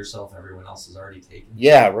thing? Be yourself. Everyone else is already taken.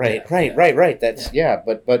 Yeah, right. That's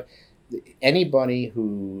but anybody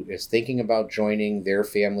who is thinking about joining their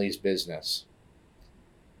family's business,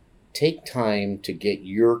 take time to get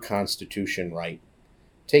your constitution right.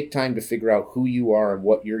 Take time to figure out who you are and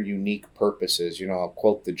what your unique purpose is. I'll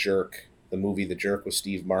quote The Jerk, the movie The Jerk with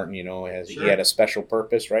Steve Martin. He had a special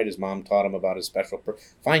purpose, right? His mom taught him about his special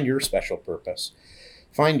purpose. Find your special purpose.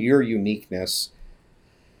 Find your uniqueness.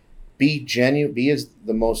 Be genuine. Be as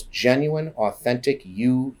the most genuine, authentic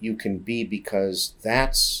you can be, because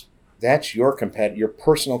that's your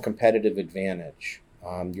personal competitive advantage,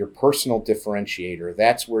 your personal differentiator.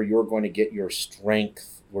 That's where you're going to get your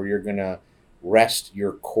strength, where you're going to rest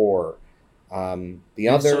your core. So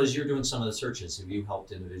as you're doing some of the searches, have you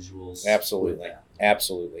helped individuals? Absolutely. With that?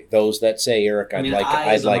 Absolutely. Those that say, Eric, I'd like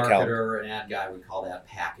as a help. marketer, an ad guy would call that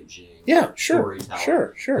packaging. Yeah, sure.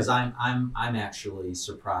 Storytelling. Sure. Because I'm actually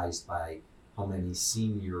surprised by how many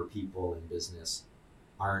senior people in business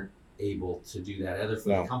aren't able to do that, either for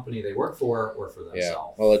the company they work for or for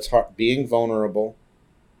themselves. Yeah. Well, it's hard being vulnerable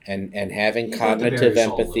and having cognitive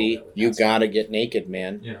empathy. You got to get naked,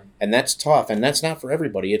 man. Yeah. And that's tough, and that's not for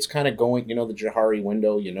everybody. It's kind of going, the Johari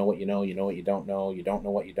window. You know what you know. You know what you don't know. You don't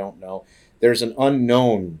know what you don't know. There's an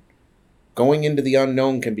unknown. Going into the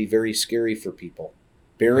unknown can be very scary for people.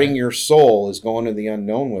 Bearing your soul is going to the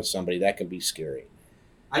unknown with somebody. That can be scary.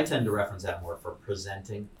 I tend to reference that more for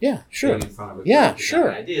presenting. Yeah, sure. In front of a yeah, group,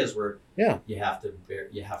 sure. Ideas where you have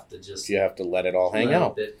to let it all hang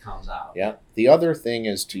out. It comes out. Yeah. The other thing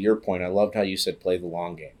is, to your point, I loved how you said play the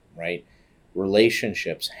long game, right?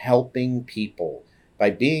 Relationships, helping people. By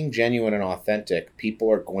being genuine and authentic, people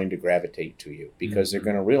are going to gravitate to you because they're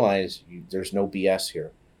going to realize there's no BS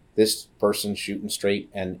here. This person's shooting straight,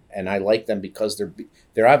 and I like them because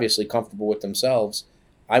they're obviously comfortable with themselves.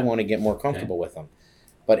 I want to get more comfortable with them.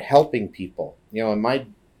 But helping people, in my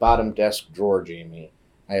bottom desk drawer, Jamie,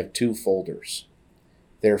 I have 2 folders.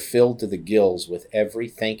 They're filled to the gills with every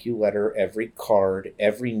thank you letter, every card,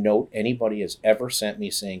 every note anybody has ever sent me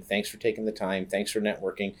saying, thanks for taking the time, thanks for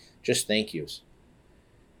networking, just thank yous.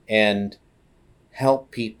 And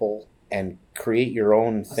help people and create your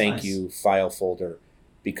own thank you file folder,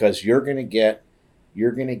 because you're going to get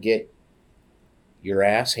your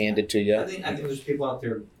ass handed to you. I think there's people out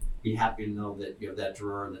there be happy to know that you have that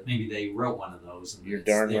drawer, that maybe they wrote one of those. And you're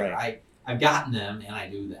darn there. right. I've gotten them and I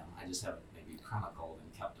do them. I just haven't maybe chronicled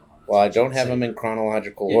and kept them. Well, I don't have them in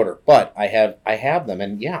chronological order, but I have them.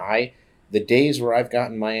 And the days where I've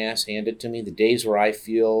gotten my ass handed to me, the days where I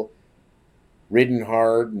feel ridden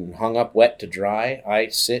hard and hung up wet to dry, I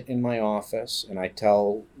sit in my office and I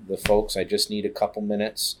tell the folks I just need a couple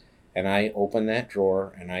minutes. And I open that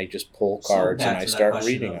drawer and I just pull cards and I start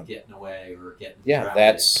reading them. Getting away or getting grounded.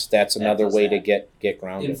 that's another way to get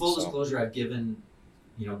grounded. In full disclosure, I've given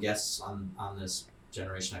guests on this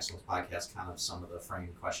Generation Excellence podcast kind of some of the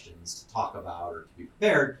framed questions to talk about or to be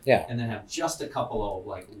prepared. Yeah. And then have just a couple of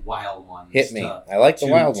wild ones. Hit me. I like the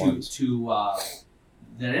wild ones.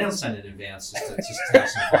 That I don't send in advance just to have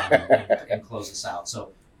some fun and close us out.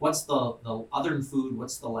 So what's the other than food,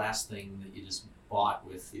 what's the last thing that you just bought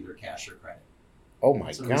with either cash or credit? Oh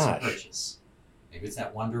my gosh. Purchase. Maybe it's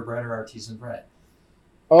that Wonder Bread or Artisan Bread.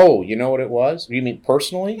 Oh, you know what it was? You mean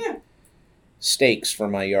personally? Yeah. Steaks for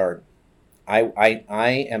my yard.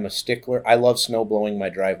 I am a stickler. I love snow blowing my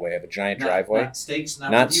driveway. I have a giant driveway. Not steaks,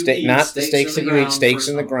 not the steaks that you eat, steaks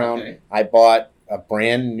in the ground. Okay. I bought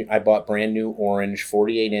brand new orange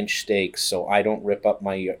 48-inch steaks so I don't rip up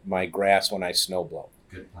my grass when I snow blow.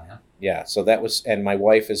 Good plan. Yeah, so that was, and my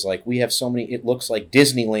wife is like, we have so many, it looks like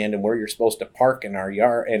Disneyland and where you're supposed to park in our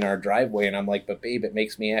yard, in our driveway. And I'm like, but babe, it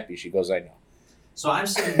makes me happy. She goes, I know. So I'm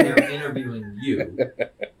sitting there interviewing you,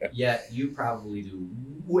 yet you probably do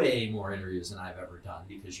way more interviews than I've ever done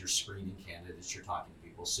because you're screening candidates, you're talking to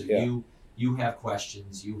people. So you have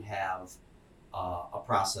questions, you have a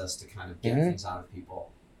process to kind of get things out of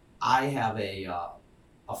people. I have a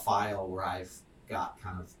file where I've got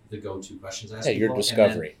kind of the go-to questions I ask Yeah, people. your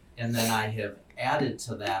discovery. And then I have added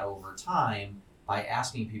to that over time by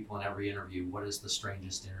asking people in every interview, what is the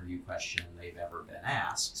strangest interview question they've ever been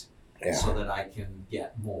asked, Yeah. so that I can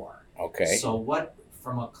get more. Okay. So what,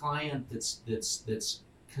 from a client that's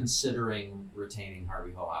considering retaining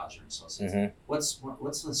Harvey Hohauser and Associates, Mhm.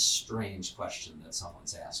 what's the strange question that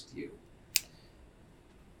someone's asked you?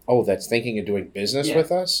 Oh, that's thinking of doing business Yeah.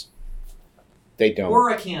 with us? They don't. Or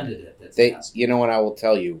a candidate that's They, asked. you know what I will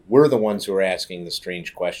tell you? We're the ones who are asking the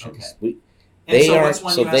strange questions. Okay. We, And they so aren't. what's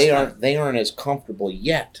one So you they ask aren't. them? They aren't as comfortable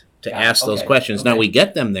yet to Got it. ask those Okay. questions. Now Okay. we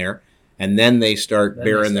get them there, and then they start That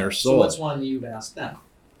bearing makes their sense. soul. So what's one you've asked them?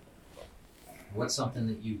 What's something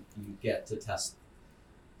that you get to test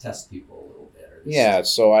people a little bit? Or just- Yeah,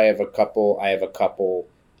 so I have a couple.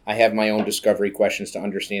 I have my own discovery questions to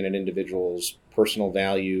understand an individual's personal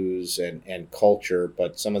values and culture,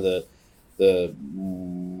 but some of the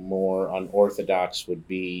more unorthodox would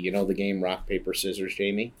be, the game rock, paper, scissors,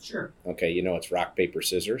 Jamie? Sure. Okay, it's rock, paper,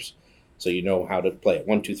 scissors. So you know how to play it.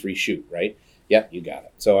 1, 2, 3, shoot, right? Yep, you got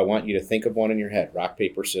it. So I want you to think of one in your head. Rock,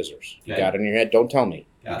 paper, scissors. You Okay. got it in your head? Don't tell me.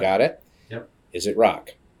 Got You it. got it? Yep. Is it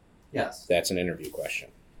rock? Yes. That's an interview question.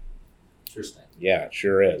 Interesting. Yeah, it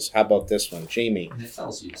sure is. How about this one, Jamie? And it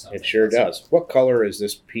tells you something. It sure That's does. What color is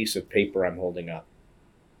this piece of paper I'm holding up?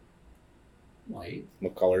 White.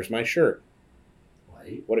 What color is my shirt?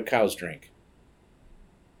 White. What do cows drink?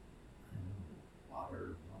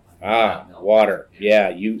 Water. Milk. Water. Yeah,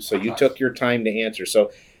 you took your time to answer.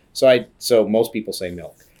 So most people say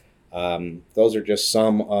milk. Those are just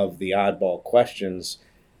some of the oddball questions.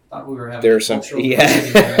 Thought we were having There's a some, cultural yeah.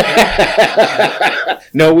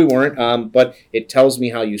 No, we weren't. But it tells me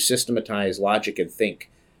how you systematize logic and think,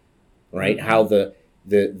 right? Mhm. How the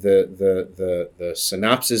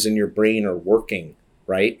synapses in your brain are working,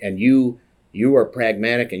 right? And you are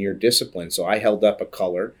pragmatic and you're disciplined. So I held up a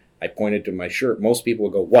color. I pointed to my shirt. Most people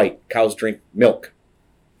would go white. Cows drink milk.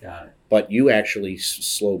 Got it. But you actually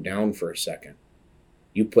slowed down for a second.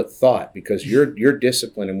 You put thought, because your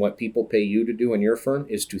discipline and what people pay you to do in your firm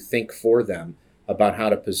is to think for them about how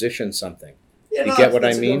to position something. Yeah, You get what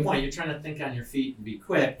that's I a mean? good point. You're trying to think on your feet and be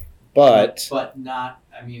quick, But not.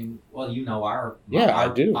 I mean, well, our I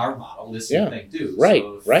do. Our model. Listen, Yeah. think, do. Right,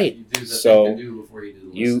 So if right. You do the So think and do before you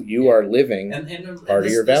do the you listen. are living and part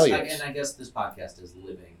of your values. And I guess this podcast is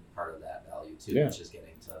living part of that value too, Yeah. which is getting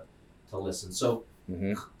to listen. So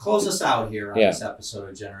Mhm. close us out here on Yeah. this episode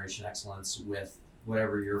of Generation Excellence with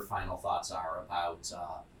whatever your final thoughts are about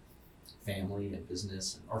family and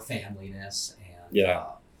business, or familyness,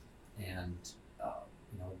 and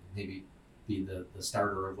maybe be the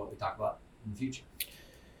starter of what we talk about in the future.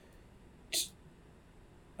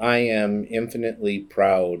 I am infinitely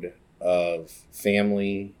proud of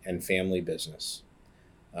family and family business.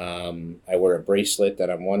 I wear a bracelet that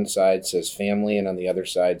on one side says family and on the other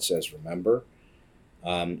side says remember.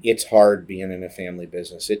 It's hard being in a family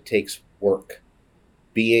business. It takes work.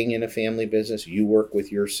 Being in a family business, you work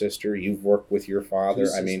with your sister, you've worked with your father.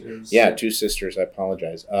 Two I mean, sisters. yeah, 2 sisters. I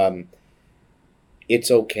apologize.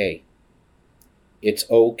 It's okay. It's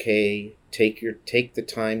okay. Take the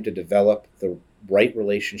time to develop the right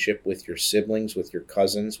relationship with your siblings, with your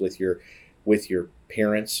cousins, with your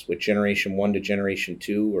parents, with generation 1 to generation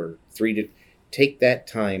 2 or 3 to take that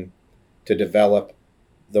time to develop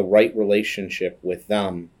the right relationship with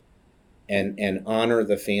them and honor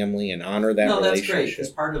the family and honor that No, that's relationship. great, because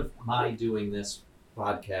part of my doing this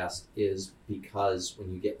podcast is because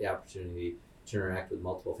when you get the opportunity to interact with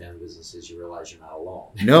multiple family businesses, you realize you're not alone.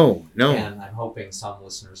 No. And I'm hoping some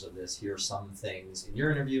listeners of this hear some things in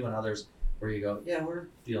your interview and others where you go, yeah, we're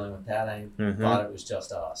dealing with that. I thought it was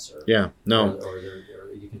just us. Or, Yeah, no. Or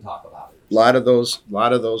you can talk about it. A lot of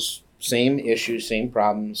those same issues, same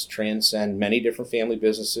problems transcend many different family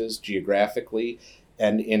businesses geographically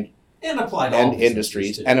and apply to all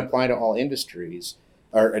industries too. and apply to all industries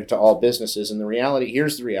or to all businesses. And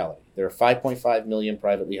here's the reality. There are 5.5 million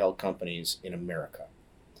privately held companies in America.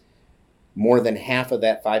 More than half of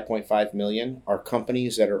that 5.5 million are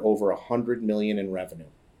companies that are over 100 million in revenue.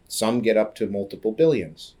 Some get up to multiple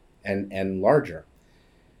billions and larger.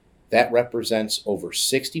 That represents over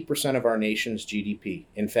 60% of our nation's GDP.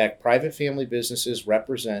 In fact, private family businesses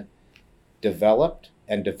represent developed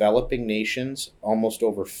and developing nations, almost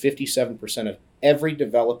over 57% of every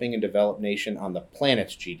developing and developed nation on the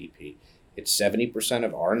planet's GDP. It's 70%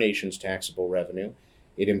 of our nation's taxable revenue.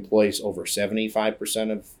 It employs over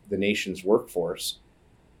 75% of the nation's workforce.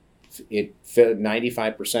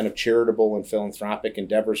 95% of charitable and philanthropic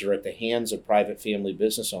endeavors are at the hands of private family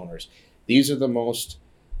business owners. These are the most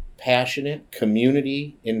passionate,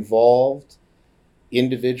 community-involved,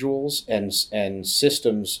 individuals and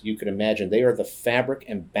systems you can imagine. They are the fabric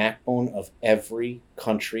and backbone of every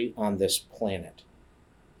country on this planet.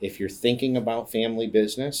 If you're thinking about family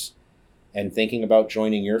business and thinking about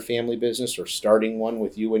joining your family business or starting one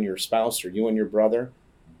with you and your spouse or you and your brother,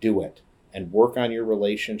 do it and work on your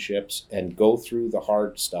relationships and go through the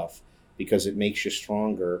hard stuff, because it makes you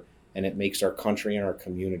stronger and it makes our country and our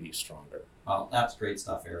community stronger. Well, that's great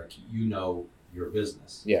stuff, Eric. You know your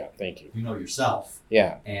business. Yeah, thank you. You know yourself.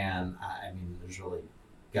 Yeah. And I mean, there's really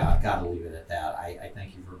got to leave it at that. I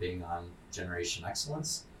thank you for being on Generation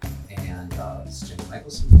Excellence. And this is Jamie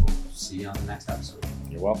Michelson. We'll see you on the next episode.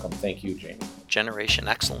 You're welcome. Thank you, Jamie. Generation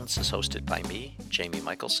Excellence is hosted by me, Jamie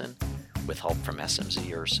Michelson, with help from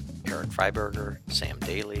SMZers Eric Freiberger, Sam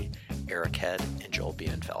Daly, Eric Head, and Joel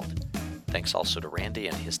Bienenfeld. Thanks also to Randy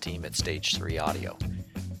and his team at Stage 3 Audio.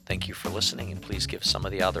 Thank you for listening, and please give some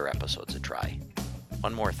of the other episodes a try.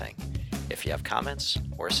 One more thing. If you have comments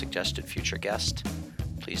or a suggested future guest,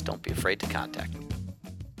 please don't be afraid to contact me.